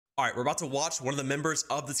All right, we're about to watch one of the members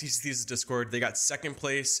of the Ceice Discord. They got second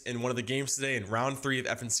place in one of the games today in round 3 of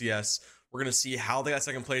FNCS. We're going to see how they got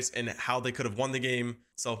second place and how they could have won the game.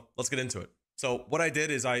 So let's get into it. So what I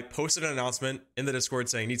did is I posted an announcement in the Discord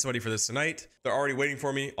saying, need somebody for this tonight. They're already waiting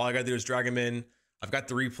for me. All I got to do is drag them in. I've got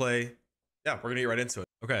the replay. Yeah, we're going to get right into it.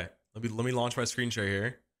 Okay, let me launch my screen share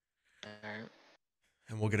here. All right.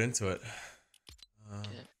 And we'll get into it. Okay.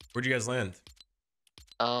 Where'd you guys land?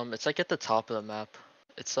 It's like at the top of the map.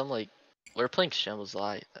 It's some like we're playing Shambles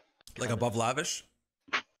Light. Like above Lavish?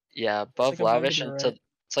 Yeah, above like above Lavish to the and to right.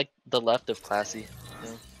 it's like the left of Classy.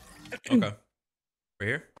 Okay. Right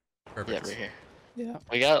here? Yeah, Perfect. right here. Yeah.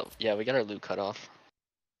 We got our loot cut off.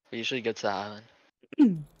 We usually go to the island. Yeah,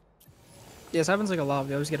 this happens like a lot.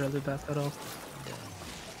 We always get our loot path cut off.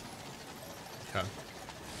 Okay.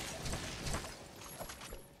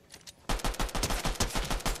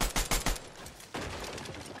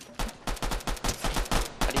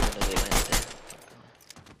 I didn't even know they landed there.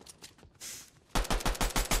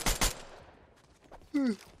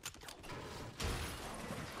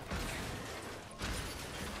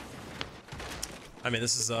 I mean,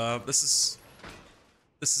 this is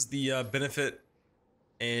the benefit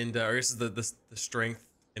and or this is the strength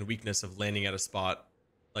and weakness of landing at a spot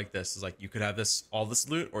like this. Is like you could have all this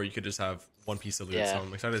loot, or you could just have one piece of loot. Yeah. So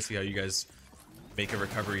I'm excited to see how you guys make a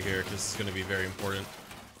recovery here, because this is going to be very important.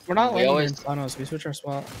 We're not We landing always- in Thanos. We switch our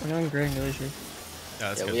spot. We're going Grand Glacier. Yeah,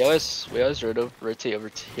 that's Yeah, good. we always rotate over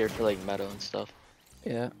to here for like meadow and stuff.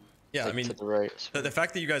 Yeah. Yeah, Like, I mean, to the right. the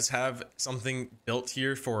fact that you guys have something built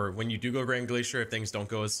here for when you do go Grand Glacier, if things don't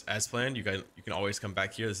go as planned, you can always come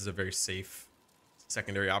back here. This is a very safe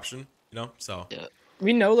secondary option, you know. So Yeah.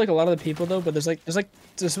 We know like a lot of the people though, but there's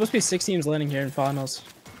supposed to be 6 teams landing here in finals,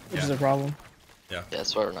 which is Yeah. a problem. Yeah,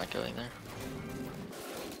 that's why we're not going there.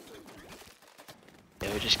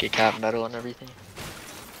 Yeah, we just get cap metal and everything.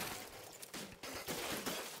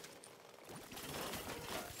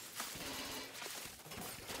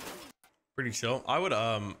 pretty chill. I would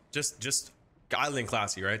just island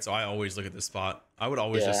classy, right? So I always look at this spot. I would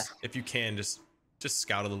always Yeah. just, if you can, just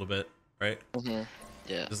scout a little bit, right? Yeah.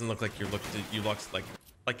 It doesn't look like you look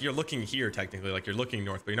like you're looking here technically, like you're looking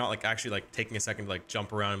north, but you're not like actually like taking a second to like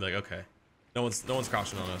jump around and be like, okay, no one's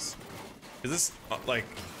crouching on us. Cause this like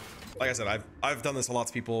I said, I've done this a lot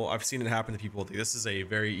to people. I've seen it happen to people. This is a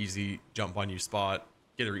very easy jump on you spot.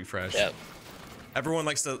 Get a refresh. Yeah. Everyone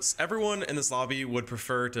in this lobby would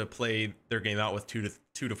prefer to play their game out with two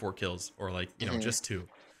to four kills, or like, you know, just 2.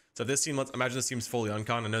 So if this team, let's imagine this team's fully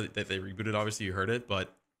uncon. I know that they rebooted, obviously you heard it,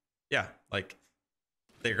 but yeah, like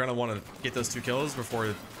they're gonna want to get those 2 kills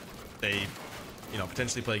before they, you know,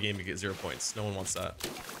 potentially play a game to get 0 points. No one wants that.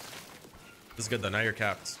 This is good though. Now you're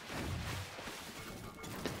capped.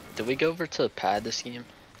 Did we go over to pad this game?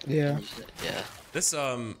 Yeah. Yeah. This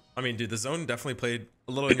I mean, dude, the zone definitely played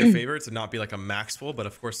a little in your favor to not be like a max pull, but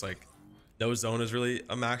of course, like no zone is really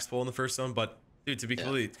a max pull in the first zone. But dude, to be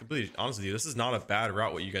completely honest with you, this is not a bad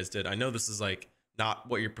route what you guys did. I know this is like not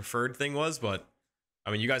what your preferred thing was, but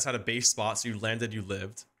I mean, you guys had a base spot, so you landed, you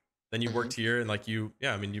lived, then you worked here, and like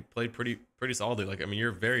I mean, you played pretty solidly. Like, I mean,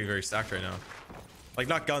 you're very, very stacked right now. Like,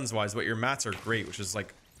 not guns wise, but your mats are great, which is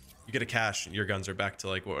like you get a cache and your guns are back to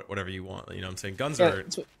like whatever you want. You know what I'm saying? Guns are.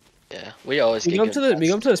 Yeah, we always We get go up good to the pads. we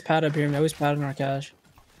go up to this pad up here and we always pad in our cache.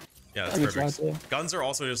 Yeah, that's Like, we try perfect. to. Guns are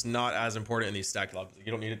also just not as important in these stacked lobbies. You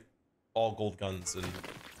don't need all gold guns, and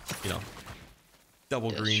you know, double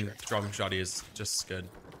green sure. drum shotty is just good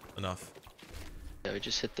enough. Yeah, we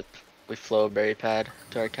just hit we flow a berry pad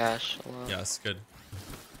to our cache a lot. Yeah, it's good.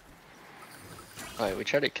 Alright, we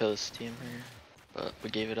tried to kill this team here, but we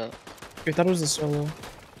gave it up. We thought it was a solo.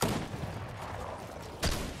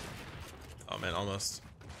 Oh man, almost.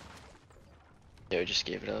 Yeah, we just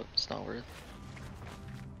gave it up. It's not worth.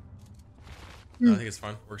 No, I think it's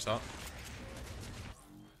fine. Works out.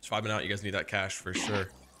 Just vibing out. You guys need that cash for sure.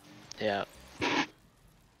 Yeah. Did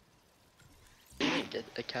we even get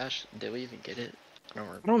a cache? Did we even get it? I don't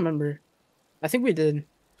remember. I don't remember. I think we did.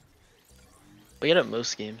 We get it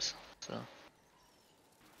most games, so.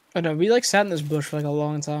 Oh no, we like sat in this bush for like a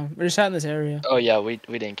long time. We just sat in this area. Oh yeah, we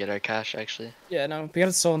didn't get our cache actually. Yeah, no, we got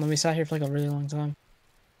it sold and then we sat here for like a really long time.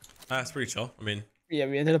 That's pretty chill. I mean, Yeah,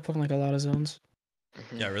 we ended up putting like a lot of zones.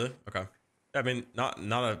 yeah, really? Okay. Yeah, I mean, not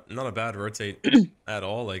a bad rotate at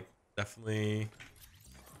all. Like, definitely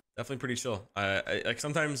pretty chill. I like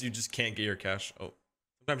sometimes you just can't get your cash. Oh,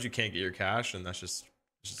 sometimes you can't get your cash, and that's just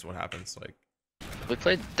what happens. Like, We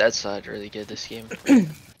played dead side really good this game.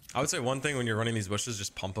 I would say one thing when you're running these bushes,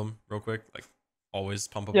 just pump them real quick. Like, always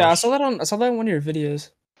pump a bush. Yeah, I saw that in one of your videos.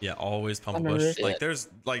 Yeah, always pump I a remember bush. it. Like, there's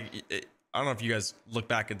like, I don't know if you guys look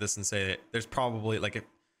back at this and say there's probably like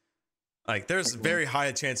Like there's very high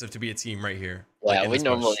a chance of to be a team right here. Yeah, Like in we this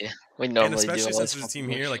bush. And normally do especially since always there's a come team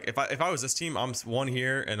from here, bush. like if I was this team, I'm one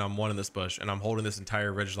here and I'm one in this bush, and I'm holding this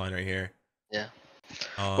entire ridge line right here. Yeah.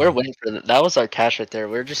 We're Um, waiting for that was our cache right there.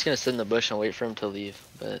 We're just gonna sit in the bush and wait for him to leave.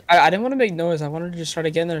 But I didn't want to make noise. I wanted to just try to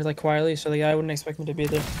get in there like quietly, so the guy wouldn't expect me to be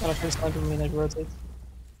there. I don't try to snipe me like rotate.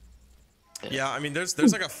 yeah, I mean, there's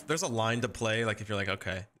like there's a line to play. Like if you're like,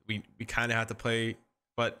 okay, we kind of have to play,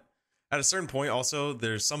 but at a certain point, also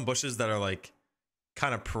there's some bushes that are like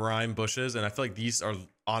kind of prime bushes, and I feel like these are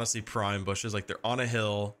honestly prime bushes. Like they're on a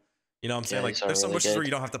hill. You know what I'm saying? Yeah, Like these are there's some really bushes where good.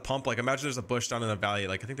 you don't have to pump. Like imagine there's a bush down in the valley.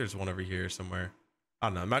 Like I think there's one over here somewhere. I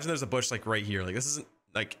don't know. Imagine there's a bush like right here. Like this isn't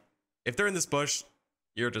like if they're in this bush,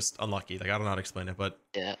 you're just unlucky. Like I don't know how to explain it, but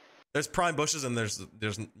yeah, there's prime bushes and there's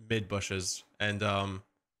mid bushes, and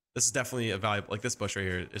this is definitely a valuable. Like this bush right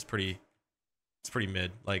here is pretty. It's pretty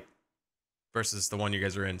mid. Like versus the one you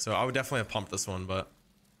guys are in. So I would definitely have pumped this one, but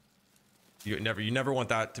you never want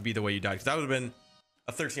that to be the way you died, because that would have been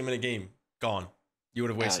a 13-minute game gone. You would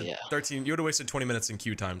have wasted yeah. 13. You would have wasted 20 minutes in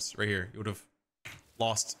queue times right here. You would have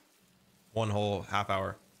lost one whole half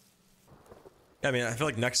hour. Yeah, I mean, I feel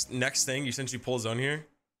like next thing, since you pull zone here,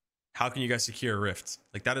 how can you guys secure a rift?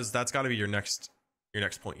 Like that's got to be your next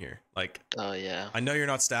point here. Like, Oh yeah. I know you're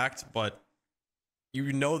not stacked, but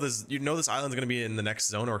you know this island's gonna be in the next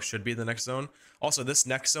zone, or should be in the next zone. Also, this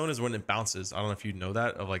next zone is when it bounces. I don't know if you know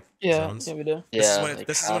that of like zones. Yeah, we do. This is Yeah, when like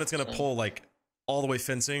this is when it's gonna half pull like all the way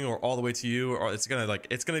fencing or all the way to you, or it's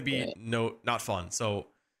gonna be Right. not fun. So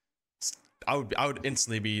I would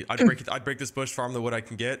instantly be I'd break this bush, farm the wood I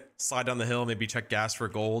can get, slide down the hill, maybe check gas for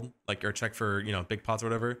gold, like, or check for big pots or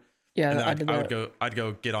whatever. Yeah, And then I did that. I'd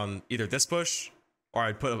go get on either this bush, or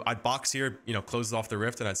I'd box here, close off the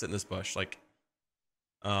rift, and I'd sit in this bush. Like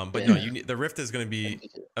but no, Yeah. the rift is going to be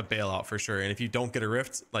a bailout for sure. And if you don't get a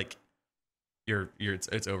rift, like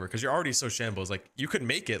it's over, because you're already so shambles. Like you could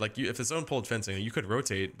make it, like if the zone pulled fencing, you could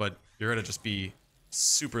rotate, but you're gonna just be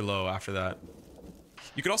super low after that.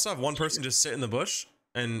 You could also have one person just sit in the bush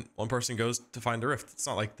and one person goes to find a rift. It's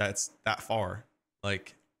not like that's that far.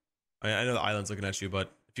 Like I know the island's looking at you,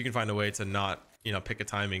 but if you can find a way to not pick a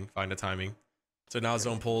timing, find a timing. So now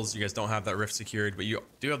zone pulls, you guys don't have that rift secured, but you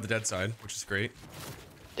do have the dead side, which is great.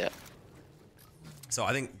 Yeah. So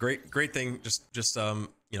I think great thing, just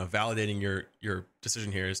validating your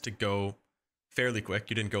decision here is to go fairly quick.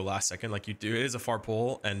 You didn't go last second like you do. It is a far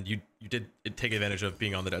pull, and you did take advantage of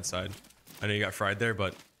being on the dead side. I know you got fried there,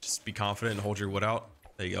 but just be confident and hold your wood out.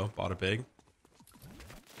 There you go. Bought a big.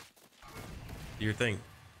 Do your thing.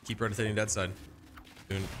 Keep rotating dead side.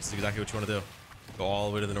 This is exactly what you want to do. Go all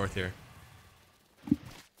the way to the north here.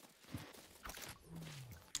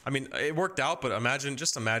 I mean, it worked out, but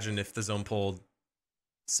just imagine if the zone pulled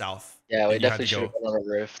south. Yeah, we and you had definitely to should have go. done a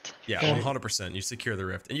rift. Yeah, 100%. You secure the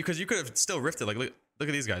rift, and because you could have still rifted. Like look at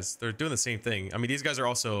these guys. They're doing the same thing. I mean, these guys are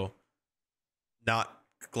also not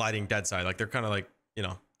gliding dead side. Like they're kind of like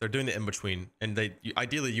they're doing the in between, and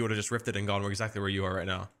ideally you would have just rifted and gone exactly where you are right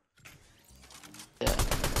now. Yeah.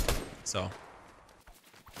 So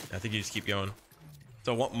I think you just keep going.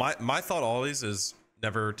 So what my thought always is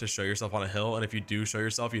never to show yourself on a hill, and if you do show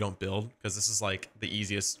yourself, you don't build, because this is like the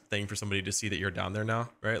easiest thing for somebody to see that you're down there now,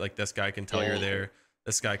 right? Like this guy can tell you're there,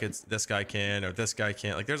 this guy can, or this guy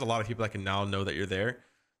can't. Like there's a lot of people that can now know that you're there.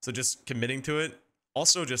 So just committing to it.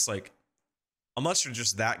 Also, just like, unless you're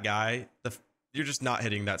just that guy, you're just not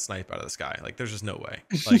hitting that snipe out of the sky. Like there's just no way.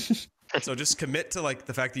 Like so just commit to like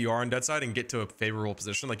the fact that you are on dead side and get to a favorable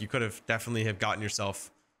position. Like you could have definitely have gotten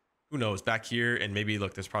yourself, who knows, back here, and maybe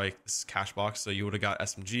look, this is cash box, so you would have got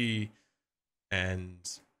SMG, and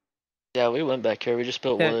Yeah, we went back here. We just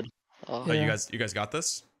built wood. oh, Yeah. you guys got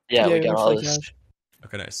this. Yeah, we we got went all for the this. cash.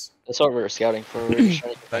 Okay, nice. That's what we were scouting for. We were just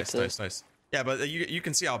trying to get back Nice. Yeah, but you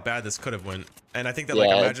can see how bad this could have went, and I think that like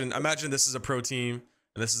imagine this is a pro team,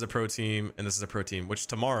 and this is a pro team, and this is a pro team. Which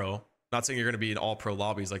tomorrow, not saying you're going to be in all pro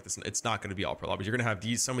lobbies like this. It's not going to be all pro lobbies. You're going to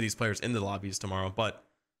have some of these players in the lobbies tomorrow, but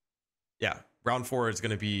yeah, round 4 is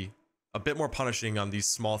going to be a bit more punishing on these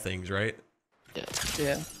small things, right?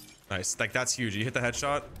 Yeah. Nice. Like that's huge. You hit the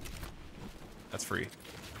headshot, that's free.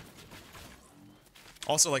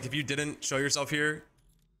 Also, like if you didn't show yourself here,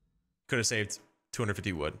 could have saved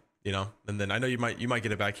 250 wood, and then I know you might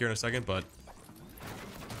get it back here in a second, but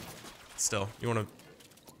still, you want to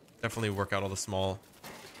definitely work out all the small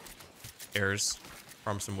errors.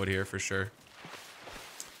 Farm some wood here for sure.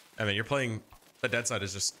 I mean, you're playing, the dead side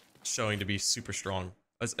is just showing to be super strong,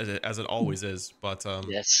 as it always is, but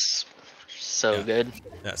yes, so good.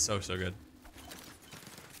 Yeah, so good.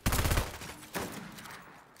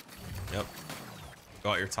 Yep. Go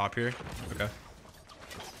out your top here. Okay.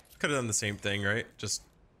 Could have done the same thing, right? Just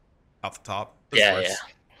out the top. This works.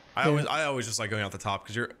 I always just like going out the top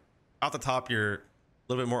because you're out the top. You're a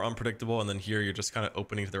little bit more unpredictable, and then here you're just kind of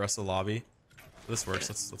opening to the rest of the lobby. This works.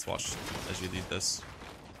 Let's watch as you lead this.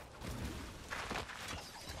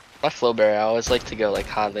 My flow barrier, I always like to go like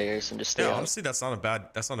high layers and just stay Yeah, out. honestly, that's not a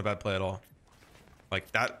bad play at all.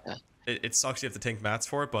 Like that, it sucks you have to tank mats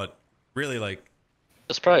for it, but really like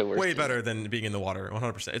It's probably worth way it. better than being in the water.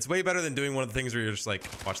 100%. It's way better than doing one of the things where you're just like,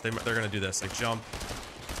 watch, they're gonna do this, like jump,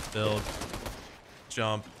 build,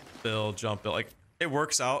 jump, build, jump, build. Like it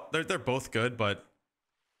works out. They're both good, but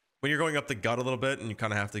when you're going up the gut a little bit and you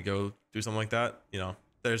kind of have to go do something like that, you know,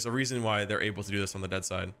 there's a reason why they're able to do this on the dead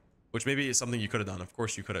side, which maybe is something you could have done. Of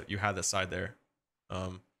course you could have. You had this side there. Yeah,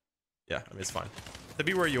 I mean it's fine. To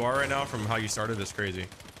be where you are right now from how you started is crazy.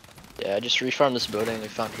 Yeah, I just refarmed this building. We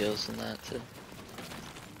found heals in that too.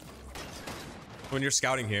 When you're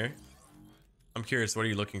scouting here, I'm curious, what are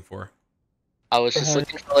you looking for? I was just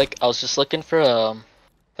looking for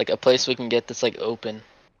like a place we can get this like open,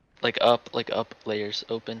 like up layers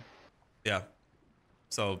open. Yeah.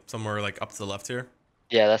 So somewhere like up to the left here.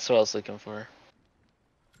 Yeah, that's what I was looking for.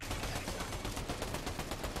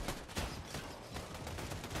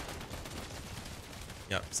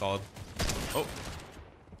 Yeah, solid. Oh.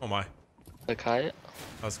 Oh my. Like height.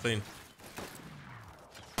 That was clean.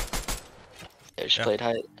 Yeah, just played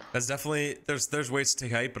height. That's definitely there's ways to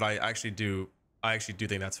take height, but I actually do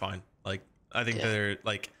think that's fine. Like I think they're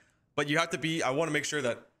like, but you have to be. I want to make sure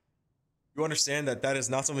that you understand that that is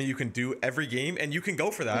not something you can do every game, and you can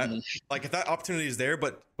go for that. Like if that opportunity is there,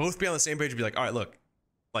 but both be on the same page and be like, all right, look,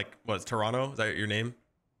 like what is Toronto? Is that your name?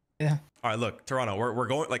 Yeah. All right, look, Toronto, we're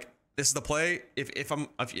going like this is the play.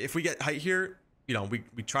 If we get height here, you know,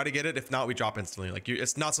 we try to get it. If not, we drop instantly. Like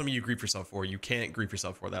it's not something you grief yourself for. You can't grief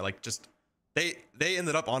yourself for that. Like just they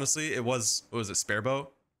ended up honestly. It was what was it Sparebow?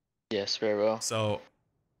 Yeah, Sparrow. So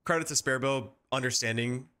credit to Sparebow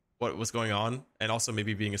understanding what was going on and also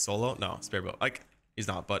maybe being a solo. No, Sparebow, like he's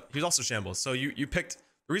not, but he's also shambles. So you picked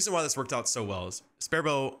the reason why this worked out so well is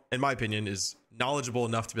Sparebow, in my opinion, is knowledgeable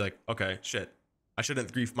enough to be like, okay, shit, I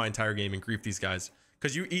shouldn't grief my entire game and grief these guys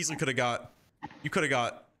because you easily could have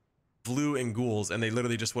got blue and ghouls and they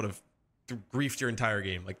literally just would have griefed your entire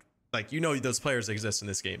game. Like you know those players exist in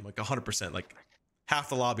this game, like 100%. Like half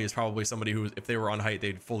the lobby is probably somebody who, if they were on height,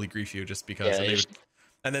 they'd fully grief you just because. Yeah,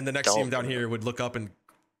 and then the next team down here would look up and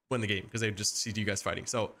win the game because they'd just see you guys fighting.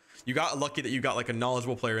 So you got lucky that you got like a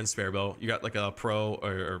knowledgeable player in Sparebow. You got like a pro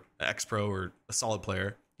or ex-pro or a solid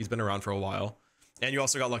player. He's been around for a while. And you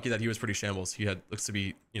also got lucky that he was pretty shambles. He had looks to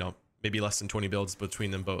be, you know, maybe less than 20 builds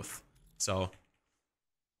between them both. So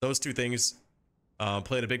those two things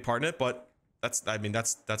played a big part in it. But that's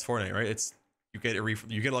Fortnite, right? It's you get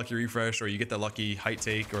a lucky refresh or you get that lucky height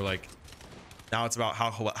take or like now it's about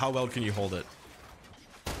how well can you hold it.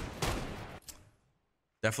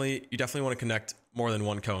 You definitely want to connect more than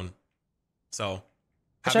one cone. So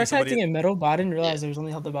I tried connecting in metal, but I didn't realize it was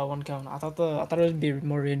only held about one cone. I thought it would be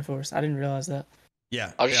more reinforced. I didn't realize that.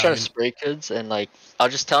 Yeah. I was just trying to spray kids and like I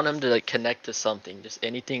was just telling him to like connect to something, just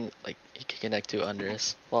anything like he could connect to under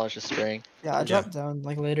us while I was just spraying. Yeah, I dropped down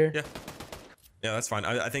like later. Yeah. Yeah, that's fine.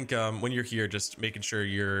 I think when you're here, just making sure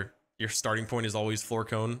your starting point is always floor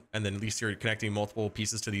cone, and then at least you're connecting multiple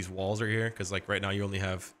pieces to these walls right here, because like right now you only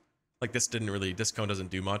have like this cone doesn't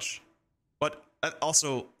do much, but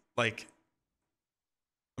also like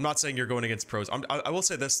I'm not saying you're going against pros. I will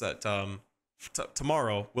say this that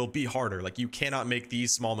tomorrow will be harder. Like you cannot make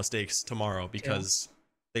these small mistakes tomorrow because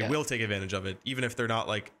they will take advantage of it, even if they're not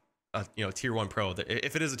like a tier 1 pro.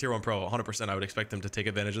 If it is a tier 1 pro, 100% I would expect them to take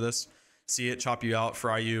advantage of this. See it, chop you out,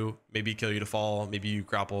 fry you, maybe kill you to fall, maybe you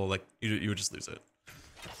grapple, like you would just lose it.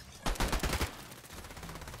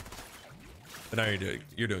 But now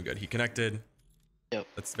you're doing good. He connected. Yep.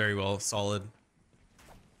 That's very well, solid.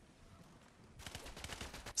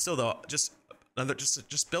 Still though, just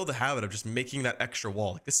build the habit of just making that extra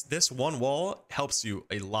wall. Like this one wall helps you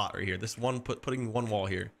a lot right here. This one putting one wall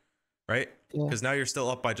here, right? Because now you're still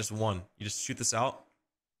up by just one. You just shoot this out,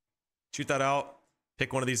 shoot that out.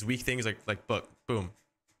 Pick one of these weak things like boom,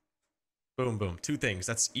 boom, boom. 2 things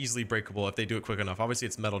that's easily breakable if they do it quick enough. Obviously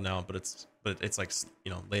it's metal now, but it's like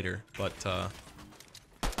later. But yeah,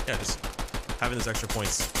 just having those extra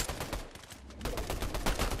points.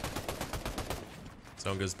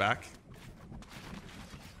 Zone goes back.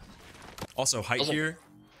 Also height here.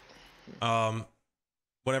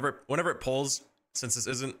 Whenever it pulls, since this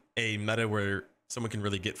isn't a meta where someone can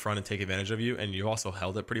really get front and take advantage of you, and you also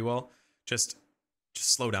held it pretty well, just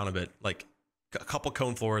slow down a bit, like a couple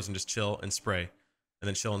cone floors and just chill and spray, and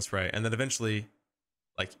then chill and spray, and then eventually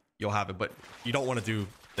like you'll have it. But you don't want to do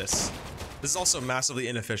this. This is also massively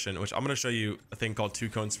inefficient, which I'm going to show you a thing called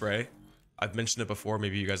 2-cone spray. I've mentioned it before.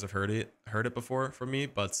 Maybe you guys have heard it before from me,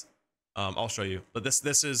 but I'll show you. But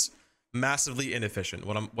this is massively inefficient.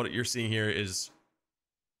 What you're seeing here is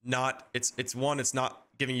not, it's not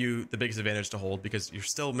giving you the biggest advantage to hold because you're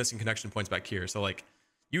still missing connection points back here. So like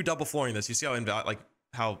you double flooring this, you see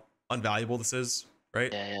how unvaluable this is,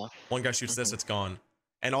 right? Yeah, yeah. One guy shoots this, it's gone.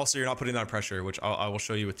 And also you're not putting down pressure, which I will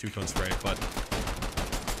show you with 2-cone spray, but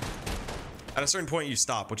at a certain point you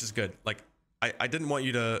stop, which is good. Like I didn't want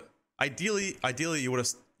you to, ideally you would have,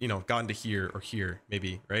 you know, gotten to here or here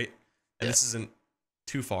maybe, right? And this isn't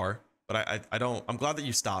too far, but I'm glad that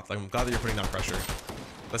you stopped. Like I'm glad that you're putting down pressure.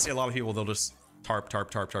 Let's see, a lot of people, they'll just tarp,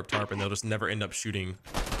 and they'll just never end up shooting.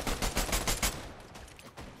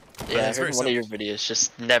 Yeah, I heard one of your videos,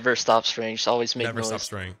 just never stop spraying, just always make noise. Never stop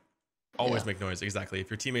spraying. Always make noise, exactly. If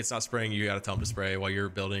your teammate's not spraying, you gotta tell them to spray while you're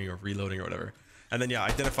building or reloading or whatever. And then yeah,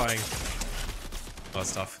 identifying, oh,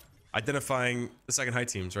 that's tough. Identifying the second height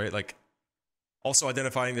teams, right? Like also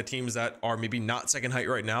identifying the teams that are maybe not second height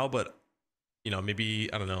right now, but you know, maybe,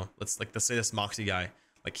 I don't know, let's say this Moxie guy,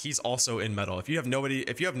 like he's also in metal. If you have no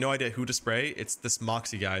idea who to spray, it's this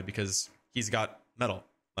Moxie guy because he's got metal.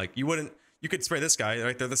 Like you could spray this guy,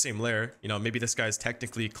 right? They're the same layer. You know, maybe this guy's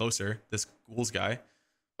technically closer, this Ghouls guy,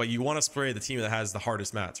 but you want to spray the team that has the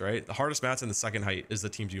hardest mats, right? The hardest mats in the second height is the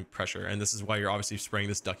teams you pressure. And this is why you're obviously spraying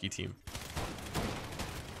this Ducky team.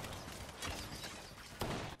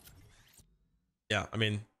 Yeah, I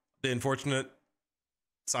mean, the unfortunate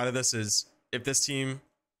side of this is if this team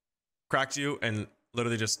cracked you and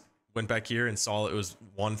literally just went back here and saw it was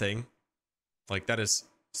one thing, like that is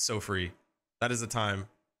so free. That is the time,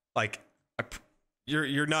 like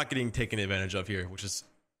you're not getting taken advantage of here, which is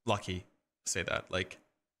lucky to say that. Like,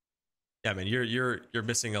 yeah, man, you're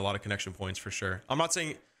missing a lot of connection points for sure. I'm not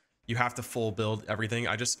saying you have to full build everything.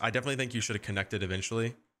 I definitely think you should have connected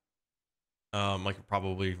eventually. Like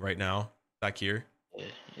probably right now back here. Yeah,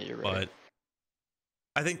 you're right. But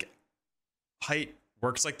I think height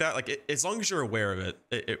works like that. Like as long as you're aware of it,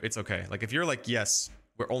 it's okay. Like if you're like, yes,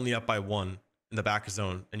 we're only up by 1 in the back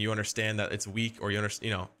zone, and you understand that it's weak, or you understand,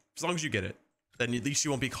 you know, as long as you get it, then at least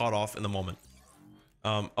you won't be caught off in the moment.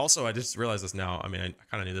 Also, I just realized this now. I mean, I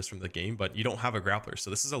kind of knew this from the game, but you don't have a grappler, so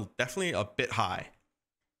this is definitely a bit high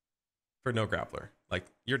for no grappler. Like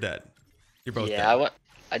you're dead. You're both dead. Yeah,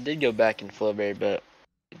 I did go back in Flowberry, but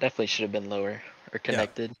it definitely should have been lower or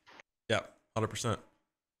connected. Yeah, 100%.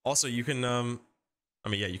 Also, you can, I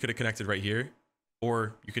mean, yeah, you could have connected right here,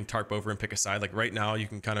 or you can tarp over and pick a side. Like right now, you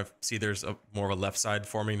can kind of see there's more of a left side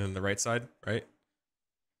forming than the right side, right?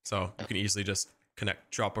 So you can easily just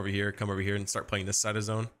drop over here, come over here, and start playing this side of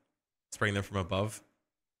zone, spraying them from above,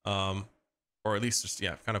 or at least just,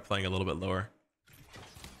 yeah, kind of playing a little bit lower.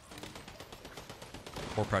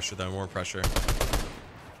 More pressure though, more pressure.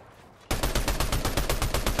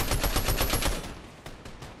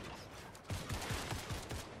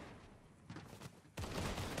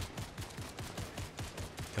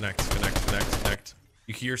 Connect.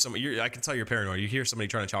 You hear somebody, I can tell you're paranoid. You hear somebody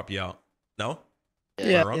trying to chop you out. No?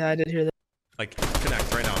 Yeah, I did hear that. Like,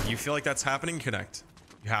 connect right now. You feel like that's happening? Connect.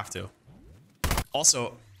 You have to.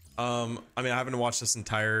 Also, I mean, I haven't watched this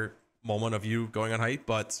entire moment of you going on height,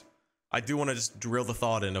 but I do want to just drill the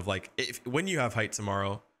thought in of like, when you have height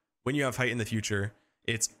tomorrow, when you have height in the future,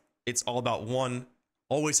 it's all about, 1,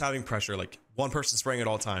 always having pressure, like 1 person spraying at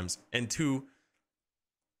all times, and 2,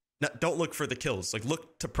 don't look for the kills. Like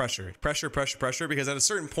look to pressure, because at a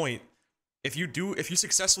certain point, if you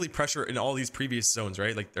successfully pressure in all these previous zones,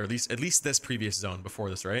 right? Like, or at least this previous zone before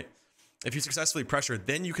this, right? If you successfully pressure,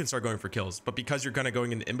 then you can start going for kills. But because you're kind of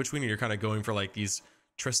going in between, and you're kind of going for like these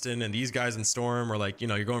Tristan and these guys in Storm, or like, you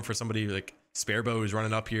know, you're going for somebody like Sparebow who's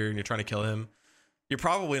running up here and you're trying to kill him, you're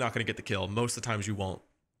probably not going to get the kill. Most of the times you won't.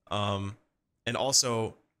 And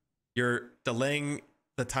also you're delaying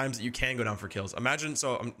the times that you can go down for kills. Imagine,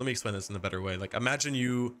 so let me explain this in a better way. Like imagine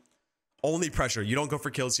you only pressure. You don't go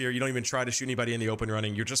for kills here. You don't even try to shoot anybody in the open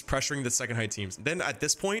running. You're just pressuring the second height teams. Then at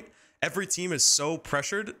this point, every team is so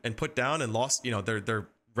pressured and put down and lost. You know, they're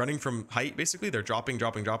running from height, basically. They're dropping.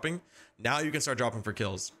 Now you can start dropping for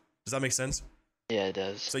kills. Does that make sense? Yeah, it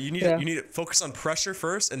does. So you need to focus on pressure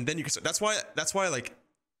first, and then you can start. That's why like,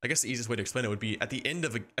 I guess the easiest way to explain it would be at the end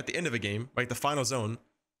of a game, right? The final zone,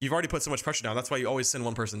 you've already put so much pressure down. That's why you always send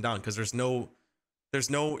 1 person down, because there's no,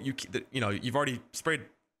 you know, you've already sprayed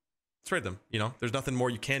them, you know, there's nothing more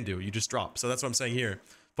you can do. You just drop. So that's what I'm saying here.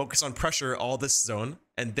 Focus on pressure all this zone,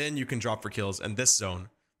 and then you can drop for kills in this zone.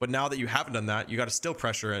 But now that you haven't done that, you got to still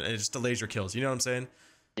pressure, and it just delays your kills. You know what I'm saying?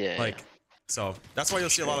 Yeah. Like, so that's why you'll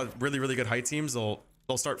see a lot of really, really good height teams. They'll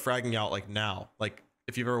start fragging out like now. Like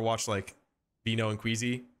if you've ever watched like Vino and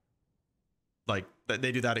Queasy, like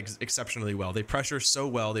they do that exceptionally well. They pressure so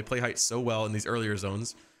well, they play height so well in these earlier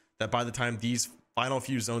zones that by the time these final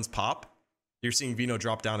few zones pop, you're seeing Vino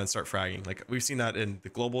drop down and start fragging. Like we've seen that in the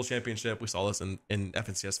global championship. We saw this in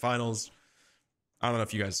FNCS finals. I don't know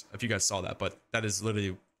if you guys saw that, but that is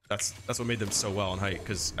literally that's what made them so well on height.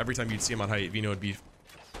 Because every time you'd see them on height, Vino would be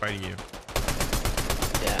fighting you.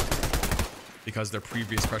 Yeah. Because their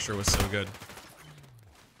previous pressure was so good.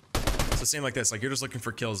 So same like this. Like you're just looking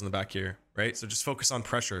for kills in the back here, right? So just focus on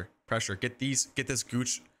pressure. Get this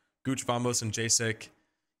Gooch, Vamos, and Jasic.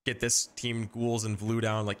 Get this team Ghouls and Vlu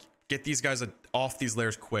down. Like get these guys off these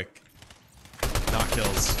layers quick. Not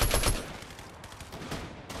kills.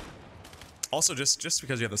 Also, just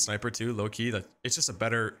because you have the sniper too, low key, that it's just a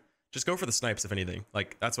better. Just go for the snipes if anything.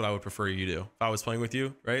 Like that's what I would prefer you do if I was playing with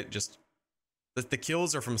you, right? Just the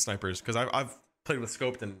kills are from snipers because I've played with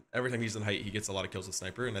Scoped and every time he's in height, he gets a lot of kills with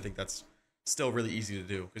sniper, and I think that's still really easy to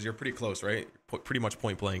do because you're pretty close, right? Pretty much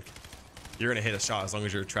point blank. You're gonna hit a shot as long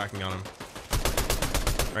as you're tracking on him.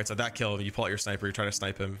 Right, so that kill, you pull out your sniper, you try to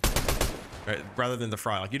snipe him, right? Rather than the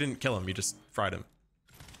fry, like you didn't kill him, you just fried him.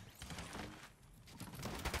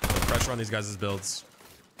 Pressure on these guys' builds.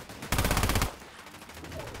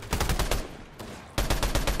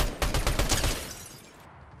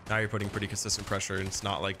 Now you're putting pretty consistent pressure and it's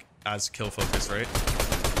not like as kill focused, right?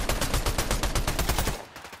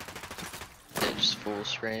 They just full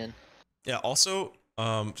spraying. Yeah, also,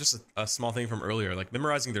 just a small thing from earlier, like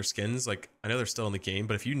memorizing their skins. Like I know they're still in the game,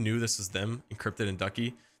 but if you knew this is them, Encrypted and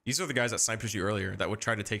Ducky, these are the guys that sniped you earlier, that would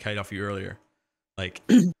try to take height off you earlier. Like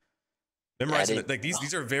memorizing it, like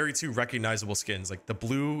these are very two recognizable skins, like the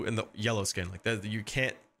blue and the yellow skin. Like that, you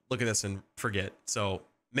can't look at this and forget. So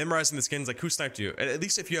memorizing the skins, like who sniped you, at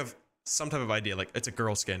least if you have some type of idea, like it's a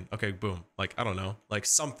girl skin, okay, boom, like I don't know, like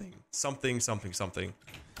something,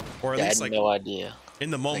 or at least I had like no idea. In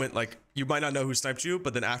the moment, like you might not know who sniped you,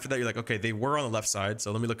 but then after that you're like, okay, they were on the left side,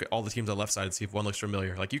 so let me look at all the teams on the left side and see if one looks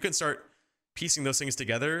familiar. Like you can start piecing those things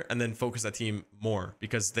together and then focus that team more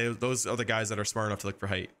because those are the guys that are smart enough to look for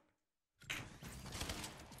height.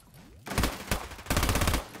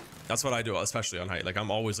 That's what I do, especially on height. Like I'm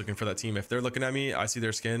always looking for that team. If they're looking at me, I see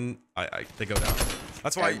their skin, they go down.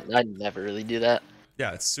 That's why I never really do that.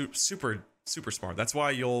 Yeah, it's super smart. That's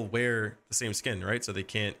why you'll wear the same skin, right? So they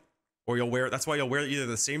can't, or that's why you'll wear either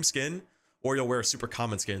the same skin or you'll wear a super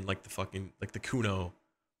common skin like the Kuno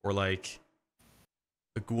or like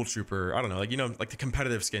the Ghoul Trooper. I don't know, like, you know, like the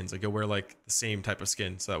competitive skins. Like you'll wear like the same type of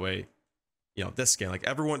skin. So that way, you know, this skin, like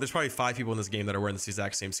everyone, there's probably 5 people in this game that are wearing this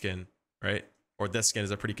exact same skin, right? Or this skin is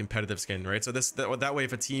a pretty competitive skin, right? So that way,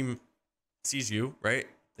 if a team sees you, right,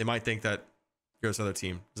 they might think that you're this other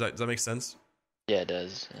team. Does that make sense? Yeah, it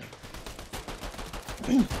does.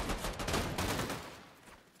 Yeah.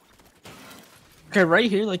 Okay, right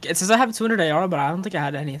here, like it says I have 200 AR, but I don't think I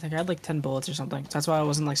had anything. I had like 10 bullets or something. That's why I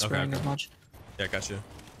wasn't like spraying as much. Yeah, got you.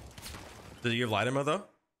 Did you have light ammo though?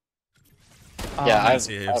 Yeah, I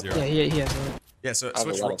see. Yeah, he has it. Yeah, so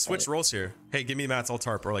switch roles here. Hey, give me mats, I'll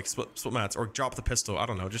tarp, or like split mats, or drop the pistol. I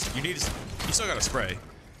don't know. Just you still gotta spray.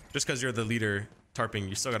 Just because you're the leader tarping,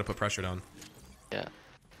 you still gotta put pressure down. Yeah.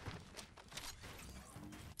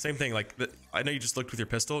 Same thing. Like I know you just looked with your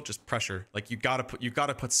pistol. Just pressure. Like you gotta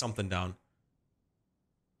put something down.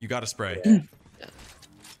 You gotta spray. Yeah.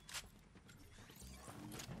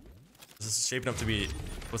 This is shaping up to be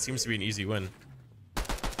what seems to be an easy win.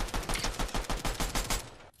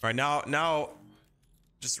 All right, now.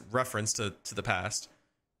 Just reference to the past.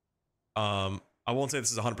 I won't say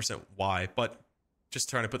this is 100% why, but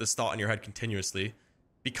just trying to put this thought in your head continuously.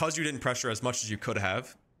 Because you didn't pressure as much as you could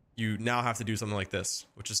have, you now have to do something like this,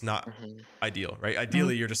 which is not ideal, right?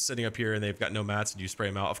 Ideally, you're just sitting up here and they've got no mats and you spray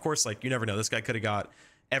them out. Of course, like you never know. This guy could have got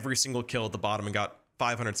every single kill at the bottom and got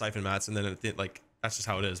 500 siphon mats, and then like that's just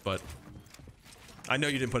how it is. But I know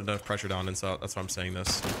you didn't put enough pressure down, and so that's why I'm saying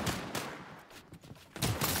this.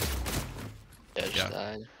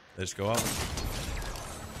 Yeah. They just go up.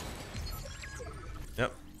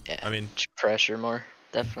 Yep. Yeah. I mean, pressure more,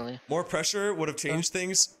 definitely. More pressure would have changed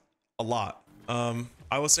things a lot. I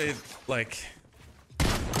will say like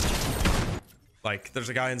there's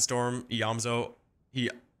a guy in Storm, Iamzo.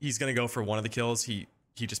 He's gonna go for one of the kills. He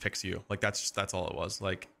just picks you. Like that's all it was.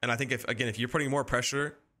 Like, and I think if you're putting more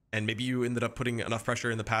pressure, and maybe you ended up putting enough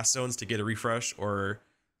pressure in the past zones to get a refresh, or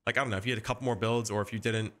like I don't know, if you had a couple more builds, or if you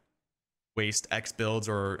didn't waste X builds,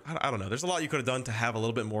 or I don't know. There's a lot you could have done to have a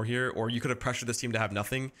little bit more here, or you could have pressured this team to have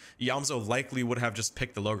nothing. Iamzo likely would have just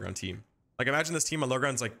picked the low ground team. Like imagine this team on low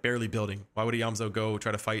ground's like barely building. Why would Iamzo go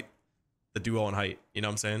try to fight the duo on height? You know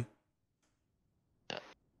what I'm saying?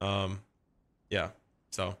 Yeah. Yeah.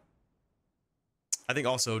 So I think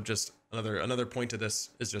also just another point to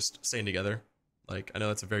this is just staying together. Like I know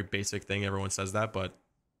that's a very basic thing, everyone says that, but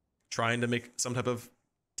trying to make some type of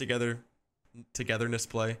togetherness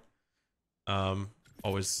play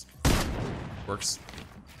always works.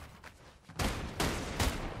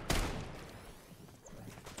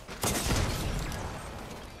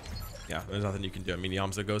 Yeah, there's nothing you can do. I mean,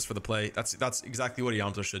 Yamza goes for the play. That's exactly what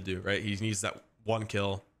Yamza should do, right? He needs that one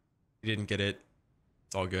kill. He didn't get it.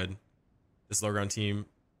 It's all good. This low ground team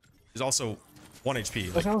is also 1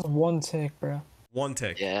 HP. Like, that was one tick, bro. One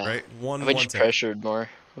tick, Yeah. right? One If we tick. pressured more,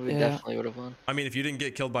 we Yeah. definitely would have won. I mean, if you didn't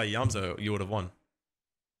get killed by Yamza, you would have won.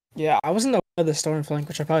 Yeah, I wasn't aware of the storm flank,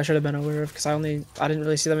 which I probably should have been aware of because I didn't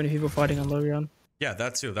really see that many people fighting on low ground. Yeah,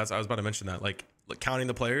 that too. I was about to mention that. Like counting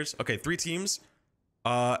the players. Okay, 3 teams.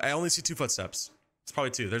 I only see 2 footsteps. It's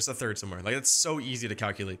probably 2. There's a third somewhere. Like it's so easy to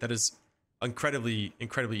calculate. That is incredibly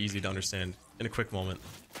easy to understand in a quick moment.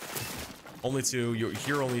 Only 2. You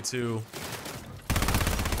hear only 2.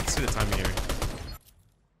 Let's see the timing here.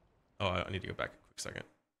 Oh, I need to go back a quick second.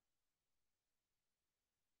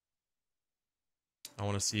 I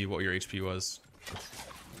want to see what your HP was.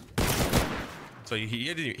 So he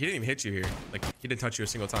didn't even hit you here. Like he didn't touch you a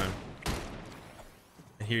single time.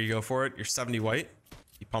 And here you go for it. You're 70 white.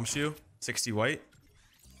 He pumps you. 60 white.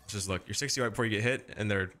 Just look, you're 60 white before you get hit, and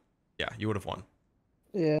yeah, you would have won.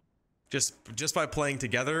 Yeah. Just by playing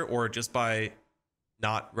together, or just by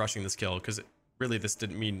not rushing this kill, because really this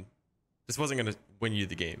wasn't gonna win you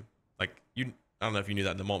the game. Like I don't know if you knew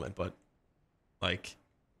that in the moment, but like,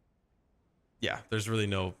 yeah, there's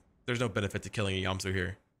no benefit to killing a Yamsu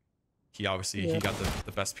here. He obviously he got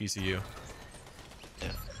the best piece of you.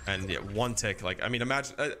 Yeah. And yeah, 1 tick. Like I mean,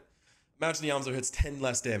 imagine Yamsu hits 10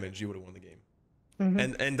 less damage, you would have won the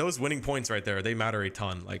game. And those winning points right there, they matter a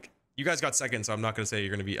ton. Like you guys got second, so I'm not gonna say you're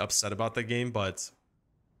gonna be upset about the game, but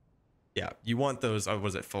yeah, you want those. What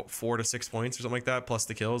was it, 4 to 6 points or something like that, plus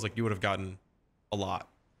the kills? Like you would have gotten a lot.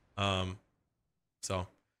 So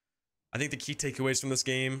I think the key takeaways from this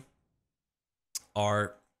game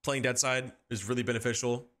are playing dead side is really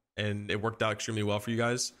beneficial, and it worked out extremely well for you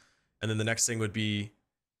guys. And then the next thing would be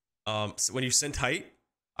so when you sent height,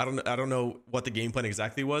 I don't know what the game plan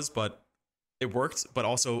exactly was, but it worked. But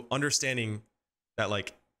also understanding that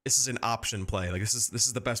like this is an option play. Like this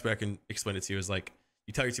is the best way I can explain it to you, is like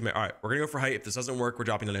you tell your teammate, all right, we're gonna go for height. If this doesn't work, we're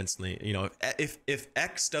dropping it instantly. You know, if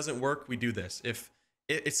X doesn't work, we do this. If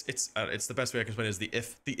it's the best way I can explain it is the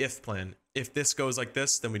if plan. If this goes like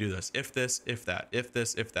this, then we do this. If this, if that, if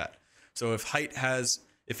this, if that. So if height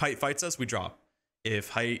fights us, we drop. If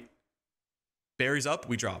height berries up,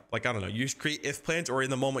 we drop. Like I don't know. You just create if plans, or in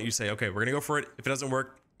the moment you say, okay, we're gonna go for it. If it doesn't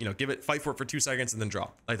work, you know, fight for it for 2 seconds and then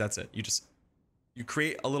drop. Like that's it. You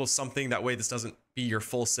create a little something, that way this doesn't be your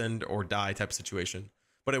full send or die type of situation.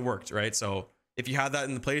 But it worked, right? So if you had that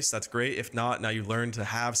in place, that's great. If not, now you learn to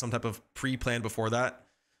have some type of pre-plan before that.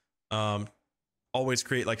 Always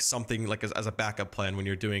create like something like as a backup plan when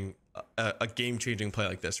you're doing a game-changing play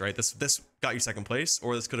like this, right? This got you second place,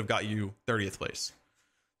 or this could have got you 30th place,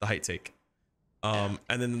 the height take. And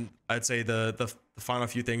then I'd say the final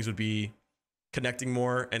few things would be connecting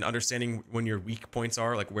more and understanding when your weak points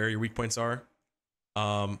are, like where your weak points are.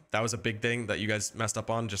 That was a big thing that you guys messed up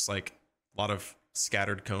on, just like a lot of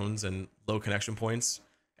scattered cones and low connection points.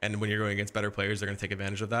 And when you're going against better players, they're going to take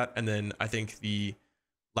advantage of that. And then I think the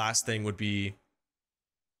last thing would be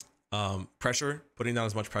pressure, putting down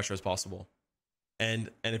as much pressure as possible. And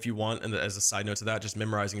if you want, and as a side note to that, just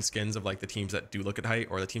memorizing skins of like the teams that do look at height,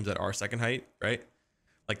 or the teams that are second height, right?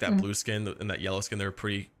 Like that blue skin and that yellow skin, they're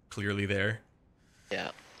pretty clearly there.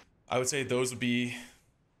 Yeah. I would say those would be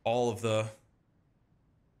all of the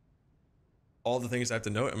things I have to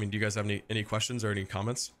note. I mean, do you guys have any questions or any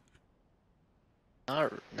comments? No,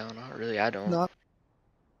 not really. I don't. No.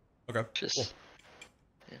 Okay. Just. Cool.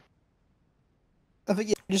 I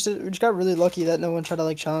think we just got really lucky that no one tried to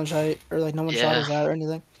like challenge height, or like no one shot us out or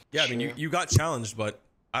anything. Yeah, I mean, you got challenged, but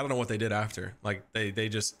I don't know what they did after. Like they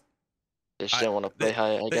just didn't want to play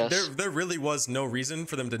high, I guess. There really was no reason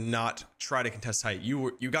for them to not try to contest height.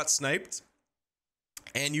 You got sniped,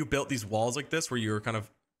 and you built these walls like this where you were kind of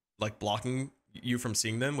like blocking you from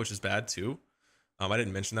seeing them, which is bad too. I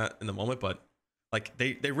didn't mention that in the moment, but like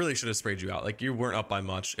they really should have sprayed you out. Like you weren't up by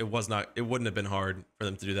much. It wouldn't have been hard for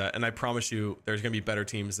them to do that. And I promise you, there's gonna be better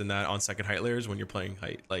teams than that on second height layers when you're playing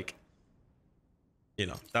height. Like, you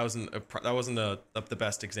know, that wasn't the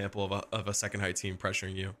best example of a second height team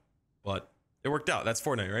pressuring you, but it worked out. That's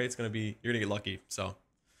Fortnite, right? You're gonna get lucky. So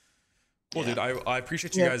cool, dude. I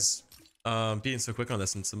appreciate you guys being so quick on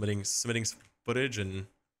this and submitting footage, and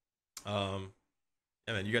yeah,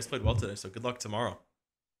 man, you guys played well today. So good luck tomorrow.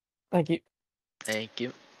 Thank you. Thank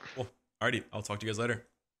you. Cool. Alrighty, I'll talk to you guys later.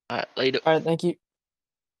 All right, later. All right, thank you.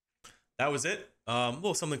 That was it.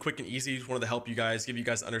 Little something quick and easy. Just wanted to help you guys, give you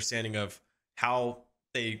guys an understanding of how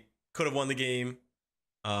they could have won the game.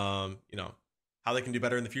 You know, how they can do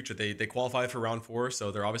better in the future. They qualified for round 4,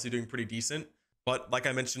 so they're obviously doing pretty decent. But like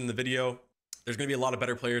I mentioned in the video, there's going to be a lot of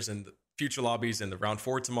better players in the future lobbies, in the round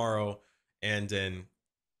 4 tomorrow, and in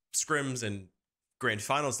scrims and grand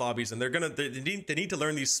finals lobbies. And they need to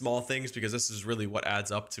learn these small things, because this is really what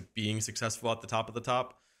adds up to being successful at the top of the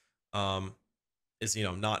top. Is, you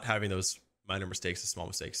know, not having those minor mistakes, the small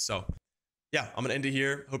mistakes. So yeah, I'm gonna end it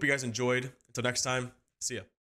here. Hope you guys enjoyed. Until next time, see ya.